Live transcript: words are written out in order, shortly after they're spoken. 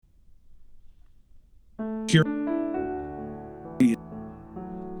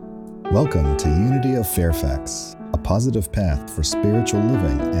Welcome to Unity of Fairfax, a positive path for spiritual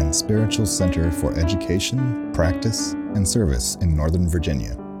living and spiritual center for education, practice, and service in Northern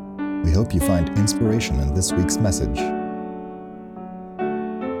Virginia. We hope you find inspiration in this week's message.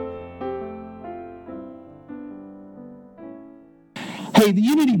 Hey, the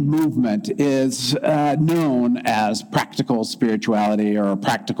Unity movement is known as practical spirituality or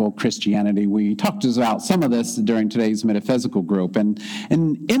practical Christianity. We talked about some of this during today's metaphysical group. And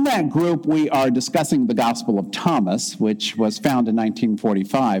in that group, we are discussing the Gospel of Thomas, which was found in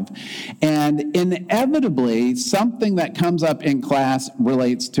 1945. And inevitably, something that comes up in class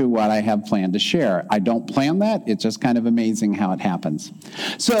relates to what I have planned to share. I don't plan that. It's just kind of amazing how it happens.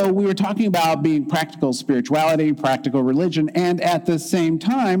 So we were talking about being practical spirituality, practical religion, and at the same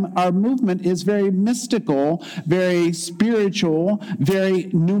time, our movement is very mystical, very spiritual, very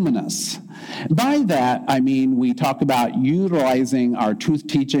numinous. By that, I mean we talk about utilizing our truth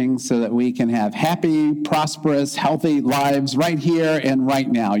teaching so that we can have happy, prosperous, healthy lives right here and right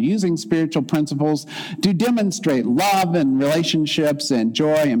now, using spiritual principles to demonstrate love and relationships and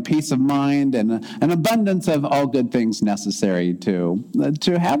joy and peace of mind and an abundance of all good things necessary to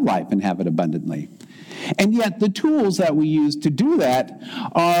have life and have it abundantly. And yet the tools that we use to do that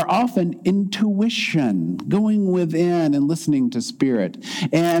are often intuition, going within and listening to spirit,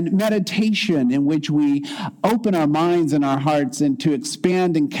 and meditation in which we open our minds and our hearts and to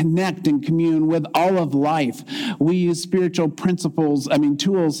expand and connect and commune with all of life. We use spiritual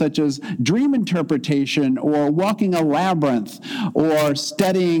tools such as dream interpretation or walking a labyrinth or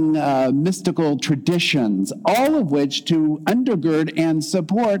studying mystical traditions, all of which to undergird and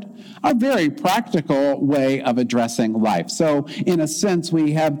support a very practical way of addressing life. So in a sense,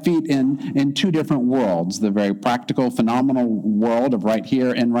 we have feet in two different worlds, the very practical, phenomenal world of right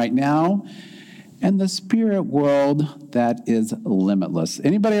here and right now, and the spirit world that is limitless.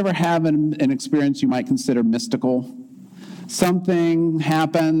 Anybody ever have an experience you might consider mystical? Something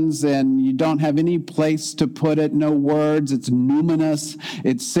happens and you don't have any place to put it, no words. It's numinous,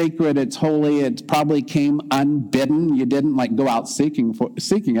 it's sacred, it's holy. It probably came unbidden. You didn't go out seeking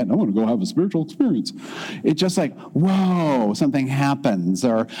it. I want to go have a spiritual experience. It's just like, whoa, something happens.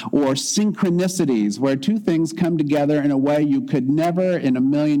 Or synchronicities where two things come together in a way you could never in a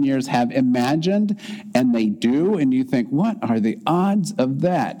million years have imagined, and they do, and you think, what are the odds of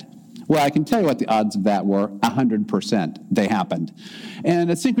that? Well, I can tell you what the odds of that were, 100%. They happened. And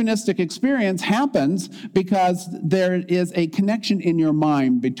a synchronistic experience happens because there is a connection in your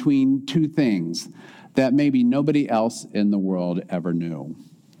mind between two things that maybe nobody else in the world ever knew.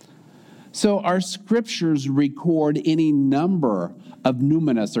 So our scriptures record any number of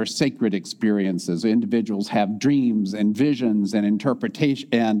numinous or sacred experiences. Individuals have dreams and visions and interpretation,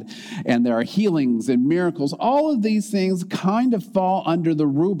 and there are healings and miracles. All of these things kind of fall under the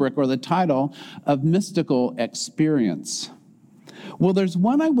rubric or the title of mystical experience. Well, there's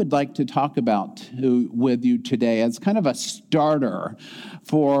one I would like to talk about with you today as kind of a starter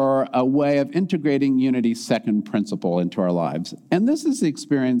for a way of integrating Unity's second principle into our lives. And this is the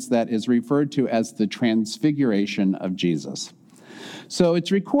experience that is referred to as the Transfiguration of Jesus. So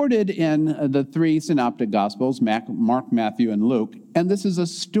it's recorded in the three synoptic Gospels, Mark, Matthew, and Luke. And this is a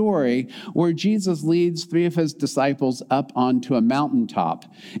story where Jesus leads three of his disciples up onto a mountaintop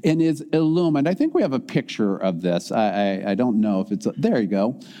and is illumined. I think we have a picture of this. I don't know if it's, there you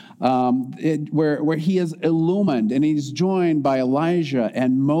go. Where he is illumined and he's joined by Elijah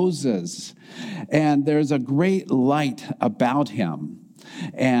and Moses. And there's a great light about him.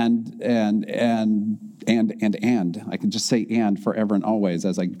 And I can just say and forever and always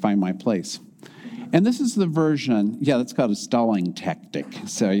as I find my place. And this is the version, that's called a stalling tactic.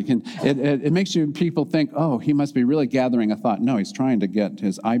 So it makes people think, oh, he must be really gathering a thought. No, he's trying to get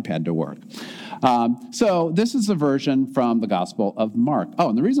his iPad to work. So this is the version from the Gospel of Mark. Oh,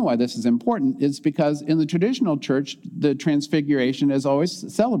 and the reason why this is important is because in the traditional church, the Transfiguration is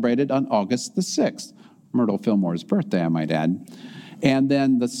always celebrated on August the 6th, Myrtle Fillmore's birthday, I might add. And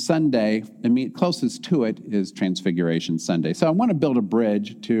then the Sunday, closest to it is Transfiguration Sunday. So I want to build a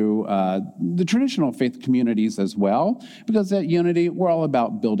bridge to the traditional faith communities as well, because at Unity, we're all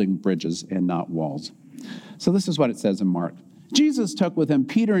about building bridges and not walls. So this is what it says in Mark. Jesus took with him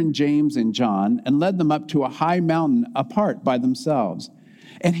Peter and James and John and led them up to a high mountain apart by themselves.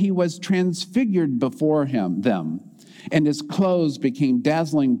 And he was transfigured before them, and his clothes became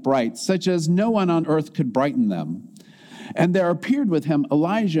dazzling bright, such as no one on earth could brighten them. And there appeared with him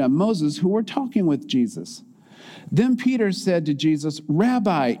Elijah and Moses, who were talking with Jesus. Then Peter said to Jesus,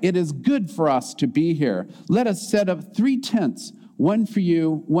 Rabbi, it is good for us to be here. Let us set up 3 tents, one for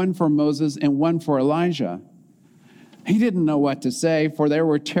you, one for Moses, and one for Elijah. He didn't know what to say, for they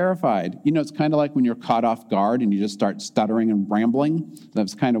were terrified. You know, it's kind of like when you're caught off guard and you just start stuttering and rambling.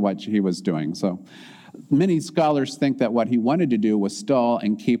 That's kind of what he was doing. So many scholars think that what he wanted to do was stall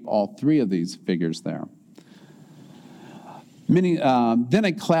and keep all three of these figures there. Then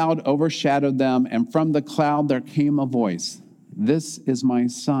a cloud overshadowed them, and from the cloud there came a voice. This is my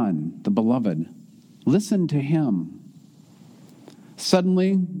son, the beloved. Listen to him.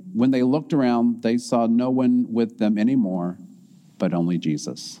 Suddenly, when they looked around, they saw no one with them anymore, but only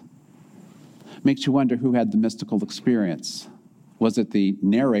Jesus. Makes you wonder who had the mystical experience. Was it the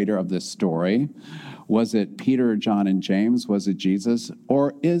narrator of this story? Was it Peter, John, and James? Was it Jesus?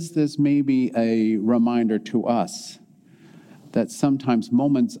 Or is this maybe a reminder to us that sometimes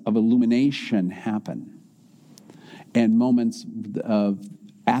moments of illumination happen and moments of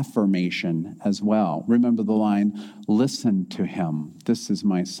affirmation as well? Remember the line, listen to him. This is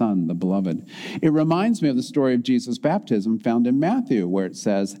my son, the beloved. It reminds me of the story of Jesus' baptism found in Matthew, where it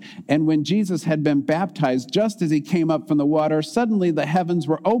says, and when Jesus had been baptized, just as he came up from the water, suddenly the heavens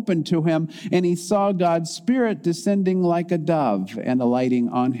were opened to him, and he saw God's Spirit descending like a dove and alighting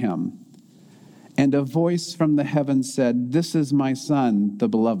on him. And a voice from the heavens said, this is my son, the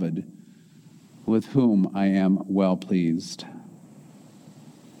beloved, with whom I am well pleased.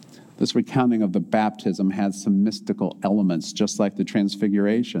 This recounting of the baptism has some mystical elements, just like the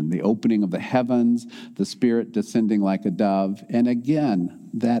transfiguration, the opening of the heavens, the Spirit descending like a dove, and again,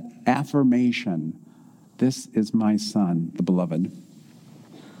 that affirmation, this is my son, the beloved.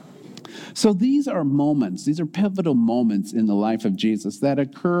 So these are moments, these are pivotal moments in the life of Jesus that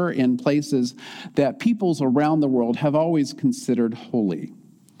occur in places that peoples around the world have always considered holy.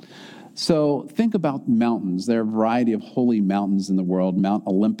 So think about mountains. There are a variety of holy mountains in the world. Mount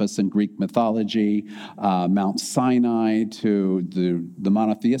Olympus in Greek mythology, Mount Sinai to the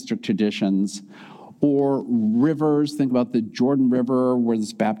monotheistic traditions, or rivers. Think about the Jordan River where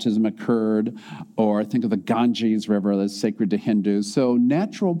this baptism occurred, or think of the Ganges River that's sacred to Hindus. So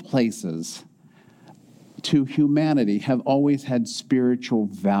natural places to humanity have always had spiritual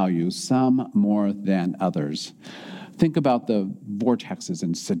value, some more than others. Think about the vortexes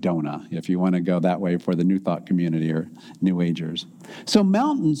in Sedona, if you want to go that way for the New Thought community or New Agers. So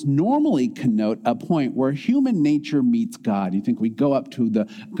mountains normally connote a point where human nature meets God. You think we go up to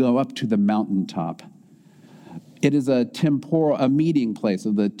the mountaintop. It is a meeting place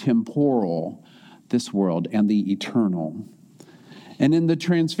of the temporal, this world, and the eternal. And in the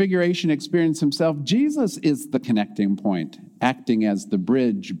transfiguration experience himself, Jesus is the connecting point, acting as the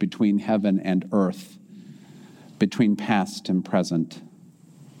bridge between heaven and earth, between past and present.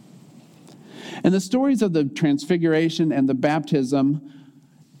 And the stories of the transfiguration and the baptism,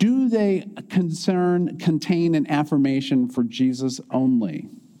 do they contain an affirmation for Jesus only?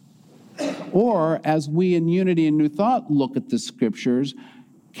 Or, as we in Unity and New Thought look at the scriptures,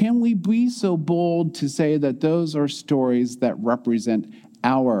 can we be so bold to say that those are stories that represent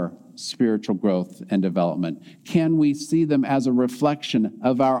our spiritual growth and development? Can we see them as a reflection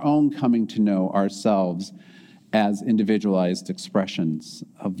of our own coming to know ourselves as individualized expressions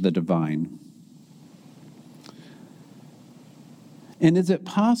of the divine? And is it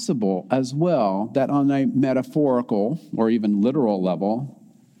possible as well that on a metaphorical or even literal level,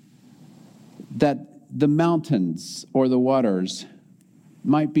 that the mountains or the waters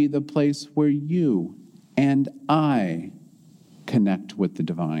might be the place where you and I connect with the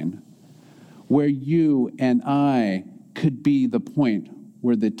divine, where you and I could be the point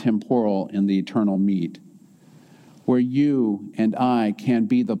where the temporal and the eternal meet, where you and I can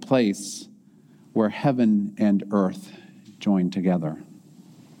be the place where heaven and earth join together?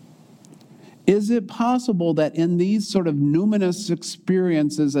 Is it possible that in these sort of numinous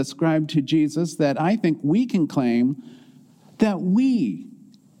experiences ascribed to Jesus that I think we can claim that we,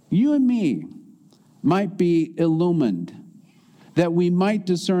 you and me, might be illumined, that we might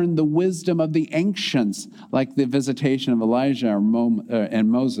discern the wisdom of the ancients, like the visitation of Elijah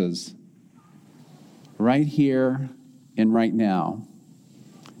and Moses, right here and right now,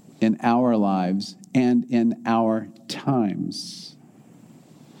 in our lives and in our times?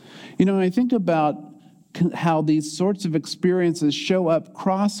 You know, I think about how these sorts of experiences show up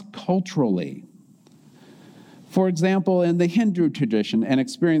cross-culturally. For example, in the Hindu tradition, an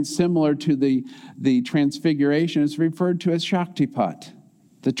experience similar to the transfiguration is referred to as Shaktipat,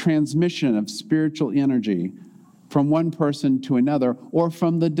 the transmission of spiritual energy from one person to another, or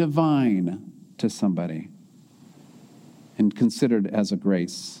from the divine to somebody, and considered as a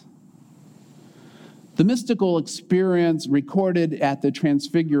grace. The mystical experience recorded at the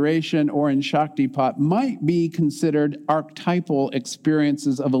Transfiguration or in Shaktipat might be considered archetypal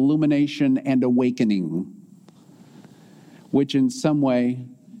experiences of illumination and awakening, which in some way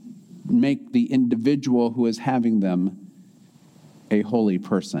make the individual who is having them a holy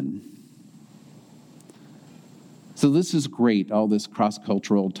person. So this is great, all this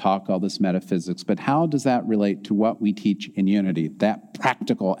cross-cultural talk, all this metaphysics, but how does that relate to what we teach in Unity, that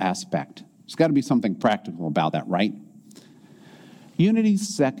practical aspect? There's got to be something practical about that, right? Unity's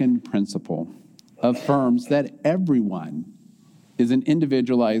second principle affirms that everyone is an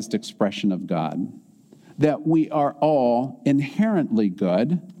individualized expression of God, that we are all inherently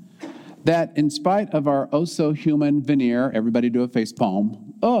good, that in spite of our oh-so-human veneer, everybody do a face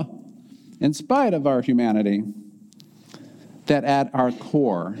palm, in spite of our humanity, that at our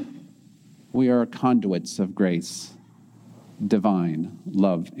core, we are conduits of grace, divine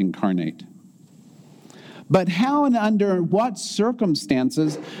love incarnate. But how and under what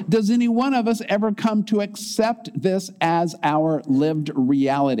circumstances does any one of us ever come to accept this as our lived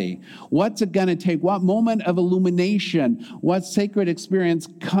reality? What's it going to take? What moment of illumination, what sacred experience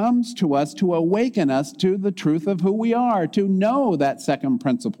comes to us to awaken us to the truth of who we are, to know that second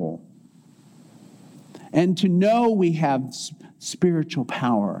principle, and to know we have spiritual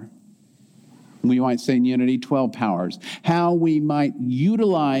power? We might say in Unity 12 powers, how we might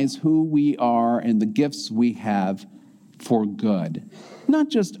utilize who we are and the gifts we have for good. Not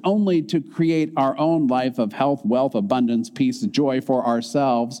just only to create our own life of health, wealth, abundance, peace, joy for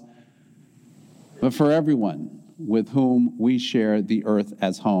ourselves, but for everyone with whom we share the earth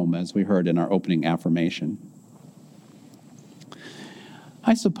as home, as we heard in our opening affirmation.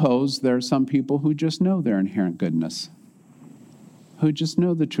 I suppose there are some people who just know their inherent goodness, who just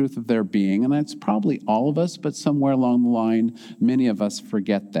know the truth of their being, and that's probably all of us, but somewhere along the line, many of us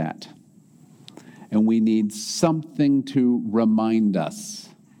forget that. And we need something to remind us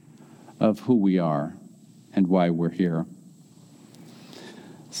of who we are and why we're here.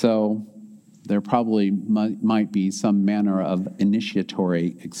 So there probably might be some manner of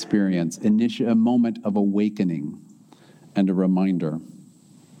initiatory experience, a moment of awakening and a reminder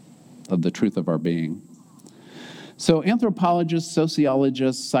of the truth of our being. So anthropologists,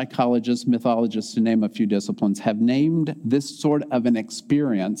 sociologists, psychologists, mythologists, to name a few disciplines, have named this sort of an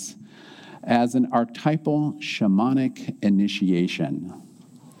experience as an archetypal shamanic initiation.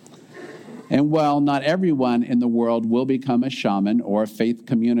 And while not everyone in the world will become a shaman or a faith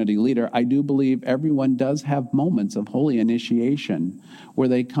community leader, I do believe everyone does have moments of holy initiation where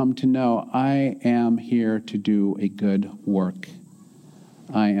they come to know, I am here to do a good work.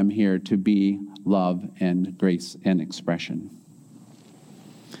 I am here to be love and grace and expression.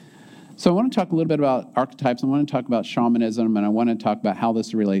 So I want to talk a little bit about archetypes. I want to talk about shamanism, and I want to talk about how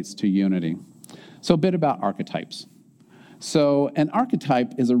this relates to unity. So a bit about archetypes. So an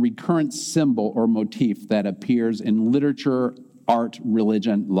archetype is a recurrent symbol or motif that appears in literature, art,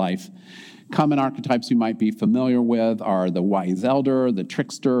 religion, life. Common archetypes you might be familiar with are the wise elder, the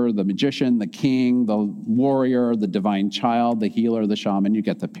trickster, the magician, the king, the warrior, the divine child, the healer, the shaman. You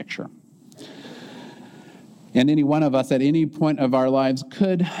get the picture. And any one of us at any point of our lives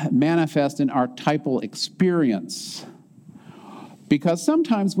could manifest an archetypal experience, because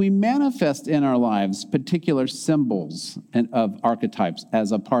sometimes we manifest in our lives particular symbols of archetypes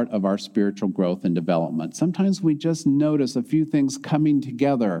as a part of our spiritual growth and development. Sometimes we just notice a few things coming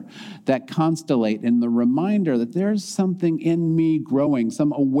together that constellate in the reminder that there's something in me growing,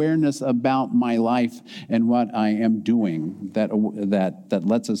 some awareness about my life and what I am doing that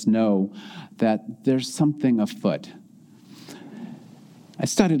lets us know that there's something afoot. I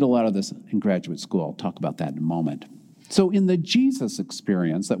studied a lot of this in graduate school. I'll talk about that in a moment. So in the Jesus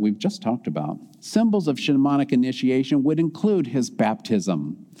experience that we've just talked about, symbols of shamanic initiation would include his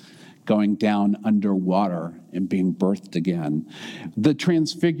baptism, going down underwater and being birthed again, the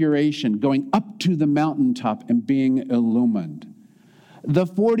transfiguration, going up to the mountaintop and being illumined, the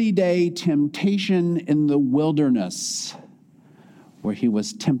 40-day temptation in the wilderness, where he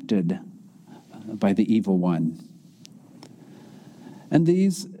was tempted by the evil one. And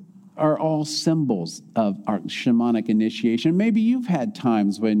these are all symbols of our shamanic initiation. Maybe you've had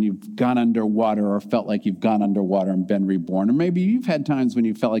times when you've gone underwater or felt like you've gone underwater and been reborn. Or maybe you've had times when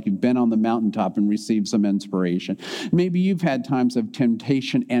you felt like you've been on the mountaintop and received some inspiration. Maybe you've had times of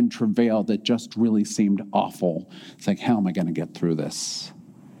temptation and travail that just really seemed awful. It's like, how am I going to get through this?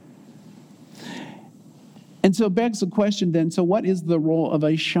 And so it begs the question then, so what is the role of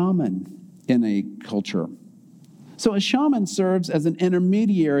a shaman in a culture? So a shaman serves as an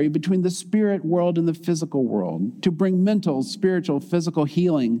intermediary between the spirit world and the physical world to bring mental, spiritual, physical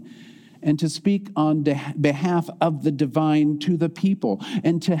healing and to speak on behalf of the divine to the people,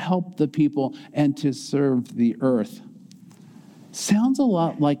 and to help the people, and to serve the earth. Sounds a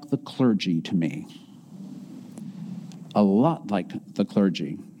lot like the clergy to me. A lot like the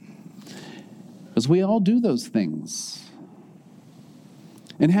clergy. Because we all do those things.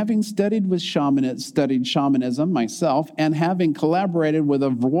 And having studied shamanism myself, and having collaborated with a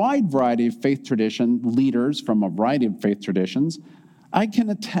wide variety of faith tradition leaders from a variety of faith traditions, I can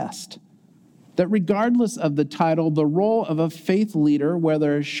attest that regardless of the title, the role of a faith leader,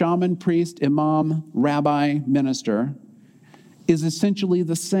 whether shaman, priest, imam, rabbi, minister, is essentially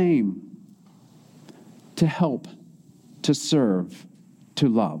the same: to help, to serve, to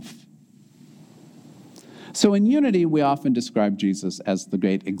love. So in Unity, we often describe Jesus as the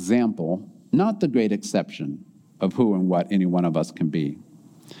great example, not the great exception of who and what any one of us can be,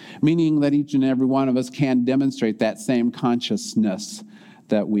 meaning that each and every one of us can demonstrate that same consciousness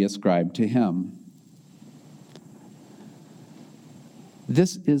that we ascribe to him.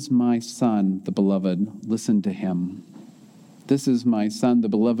 This is my Son, the beloved. Listen to him. This is my Son, the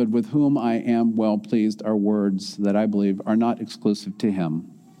beloved, with whom I am well pleased, are words that I believe are not exclusive to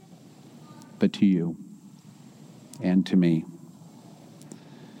him, but to you and to me.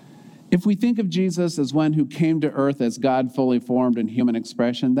 If we think of Jesus as one who came to earth as God fully formed in human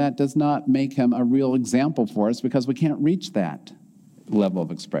expression, that does not make him a real example for us, because we can't reach that level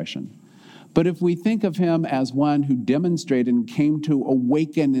of expression. But if we think of him as one who demonstrated and came to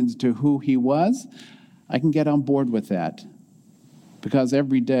awaken into who he was, I can get on board with that. Because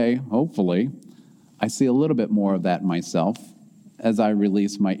every day, hopefully, I see a little bit more of that myself as I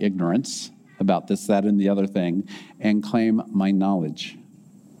release my ignorance about this, that, and the other thing, and claim my knowledge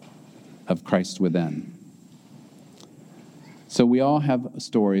of Christ within. So we all have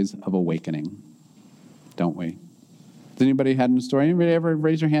stories of awakening, don't we? Has anybody had a story? Anybody ever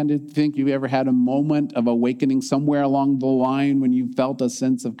raise your hand to think you ever had a moment of awakening somewhere along the line when you felt a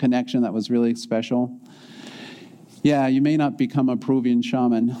sense of connection that was really special? Yeah, you may not become a Peruvian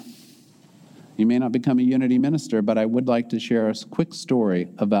shaman. You may not become a Unity minister, but I would like to share a quick story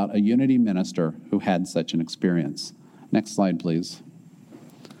about a Unity minister who had such an experience. Next slide, please.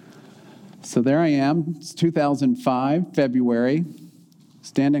 So there I am. It's 2005, February,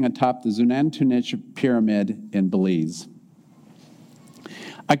 standing atop the Zunantunich Pyramid in Belize.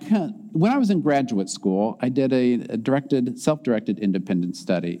 When I was in graduate school, I did a self-directed independent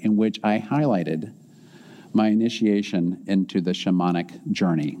study in which I highlighted my initiation into the shamanic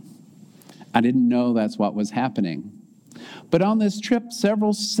journey. I didn't know that's what was happening. But on this trip,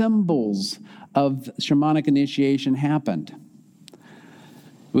 several symbols of shamanic initiation happened.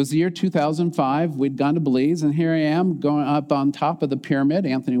 It was the year 2005. We'd gone to Belize, and here I am going up on top of the pyramid.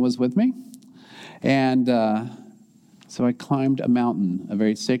 Anthony was with me. And so I climbed a mountain, a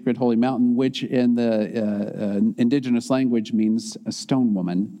very sacred, holy mountain, which in the indigenous language means a stone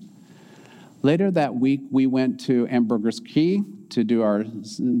woman. Later that week, we went to Ambergris Caye to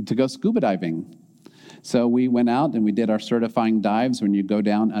go scuba diving. So we went out and we did our certifying dives. When you go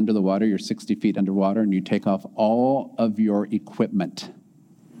down under the water, you're 60 feet underwater, and you take off all of your equipment.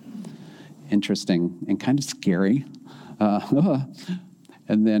 Interesting and kind of scary.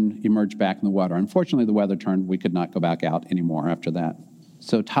 And then emerge back in the water. Unfortunately, the weather turned. We could not go back out anymore after that.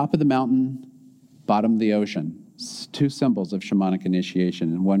 So top of the mountain, bottom of the ocean. Two symbols of shamanic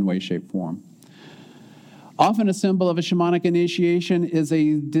initiation in one way, shape, form. Often a symbol of a shamanic initiation is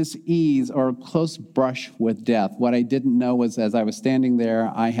a dis-ease or a close brush with death. What I didn't know was, as I was standing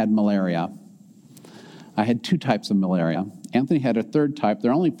there, I had malaria. I had 2 types of malaria. Anthony had a 3rd type. There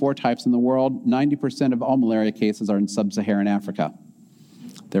are only 4 types in the world. 90% of all malaria cases are in sub-Saharan Africa.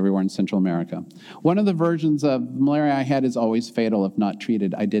 They're everywhere in Central America. One of the versions of malaria I had is always fatal if not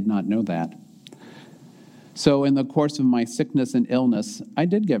treated. I did not know that. So in the course of my sickness and illness, I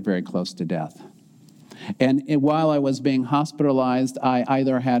did get very close to death. And while I was being hospitalized, I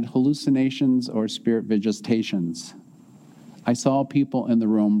either had hallucinations or spirit visitations. I saw people in the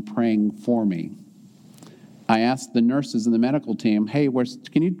room praying for me. I asked the nurses and the medical team, hey,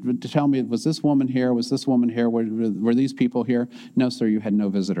 can you tell me, was this woman here? Was this woman here? Were these people here? No, sir, you had no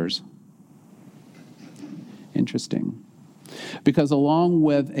visitors. Interesting. Because along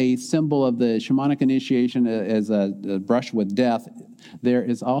with a symbol of the shamanic initiation as a brush with death, there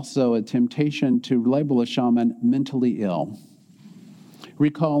is also a temptation to label a shaman mentally ill.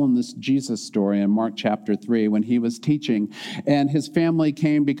 Recall in this Jesus story in Mark chapter 3 when he was teaching, and his family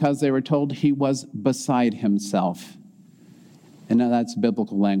came because they were told he was beside himself. And now that's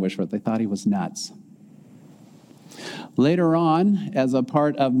biblical language for it. They thought he was nuts. Later on, as a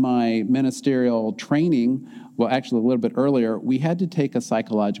part of my ministerial training, well, actually a little bit earlier, we had to take a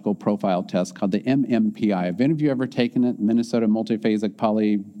psychological profile test called the MMPI. Have any of you ever taken it? Minnesota Multiphasic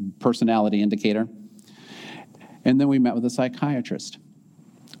Polypersonality Indicator? And then we met with a psychiatrist,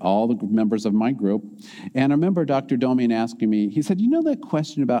 all the members of my group. And I remember Dr. Domian asking me, he said, you know that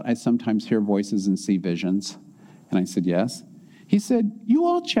question about I sometimes hear voices and see visions? And I said, yes. He said, you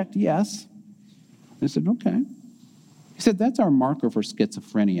all checked yes. I said, okay. He said, that's our marker for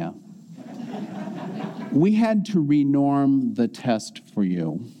schizophrenia. We had to renorm the test for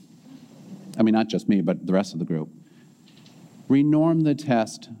you. I mean, not just me, but the rest of the group. Renorm the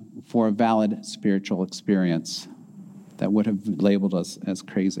test for a valid spiritual experience that would have labeled us as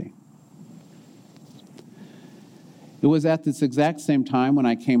crazy. It was at this exact same time when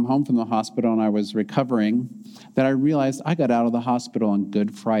I came home from the hospital and I was recovering that I realized I got out of the hospital on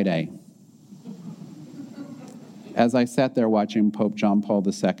Good Friday. As I sat there watching Pope John Paul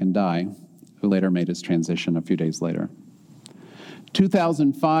II die, who later made his transition a few days later.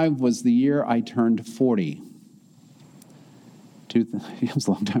 2005 was the year I turned 40. It was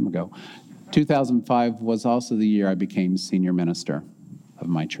a long time ago. 2005 was also the year I became senior minister of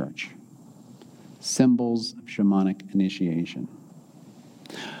my church. Symbols of shamanic initiation.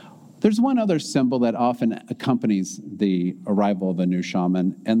 There's one other symbol that often accompanies the arrival of a new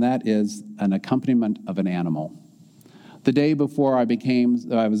shaman, and that is an accompaniment of an animal. The day before I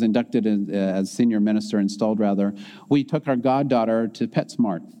was inducted as senior minister, installed rather, we took our goddaughter to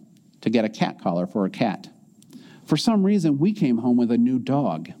PetSmart to get a cat collar for her cat. For some reason, we came home with a new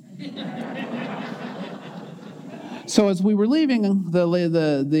dog. So as we were leaving,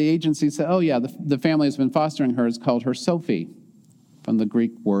 the agency said, oh yeah, the family has been fostering her. It's called her Sophie, from the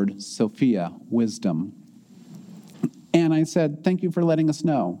Greek word Sophia, wisdom. And I said, thank you for letting us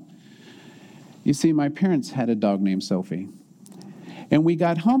know. You see, my parents had a dog named Sophie. And we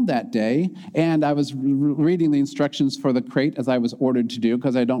got home that day, and I was reading the instructions for the crate as I was ordered to do,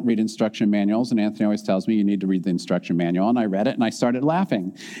 because I don't read instruction manuals, and Anthony always tells me you need to read the instruction manual, and I read it, and I started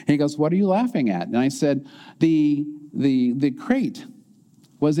laughing. And he goes, what are you laughing at? And I said, the crate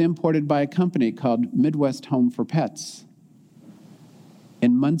was imported by a company called Midwest Home for Pets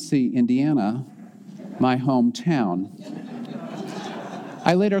in Muncie, Indiana, my hometown.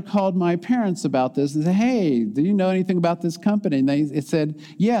 I later called my parents about this and said, hey, do you know anything about this company? And they said,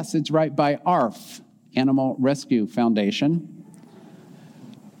 yes, it's right by ARF, Animal Rescue Foundation,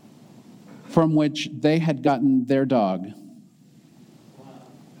 from which they had gotten their dog,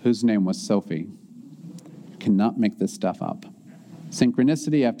 whose name was Sophie. You cannot make this stuff up.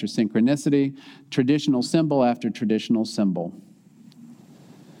 Synchronicity after synchronicity, traditional symbol after traditional symbol.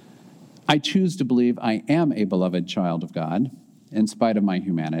 I choose to believe I am a beloved child of God, in spite of my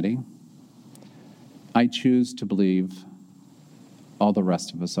humanity. I choose to believe all the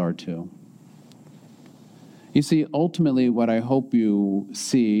rest of us are too. You see, ultimately, what I hope you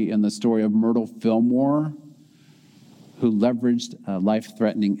see in the story of Myrtle Fillmore, who leveraged a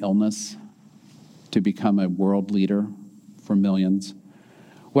life-threatening illness to become a world leader for millions,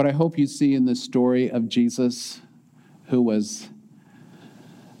 what I hope you see in the story of Jesus, who was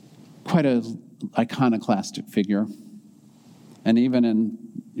quite an iconoclastic figure, and even in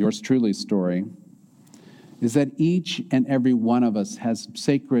yours truly's story, is that each and every one of us has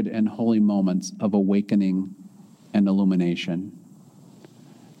sacred and holy moments of awakening and illumination.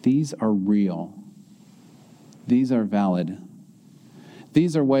 These are real. These are valid.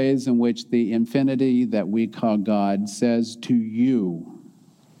 These are ways in which the infinity that we call God says to you,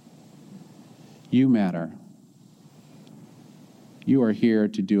 you matter. You are here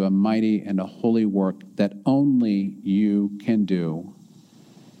to do a mighty and a holy work that only you can do,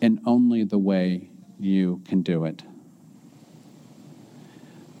 and only the way you can do it.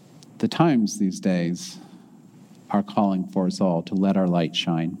 The times these days are calling for us all to let our light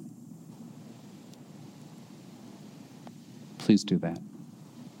shine. Please do that.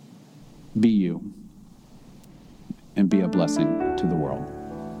 Be you, and be a blessing to the world.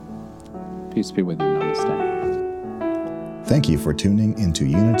 Peace be with you. Namaste. Thank you for tuning into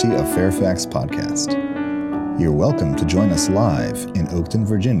Unity of Fairfax podcast. You're welcome to join us live in Oakton,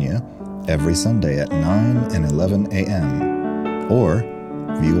 Virginia, every Sunday at 9 and 11 a.m., or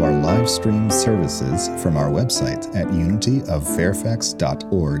view our live stream services from our website at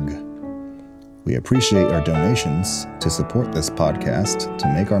unityoffairfax.org. We appreciate our donations to support this podcast to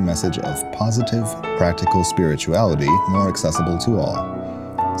make our message of positive, practical spirituality more accessible to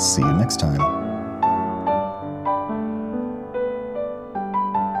all. See you next time.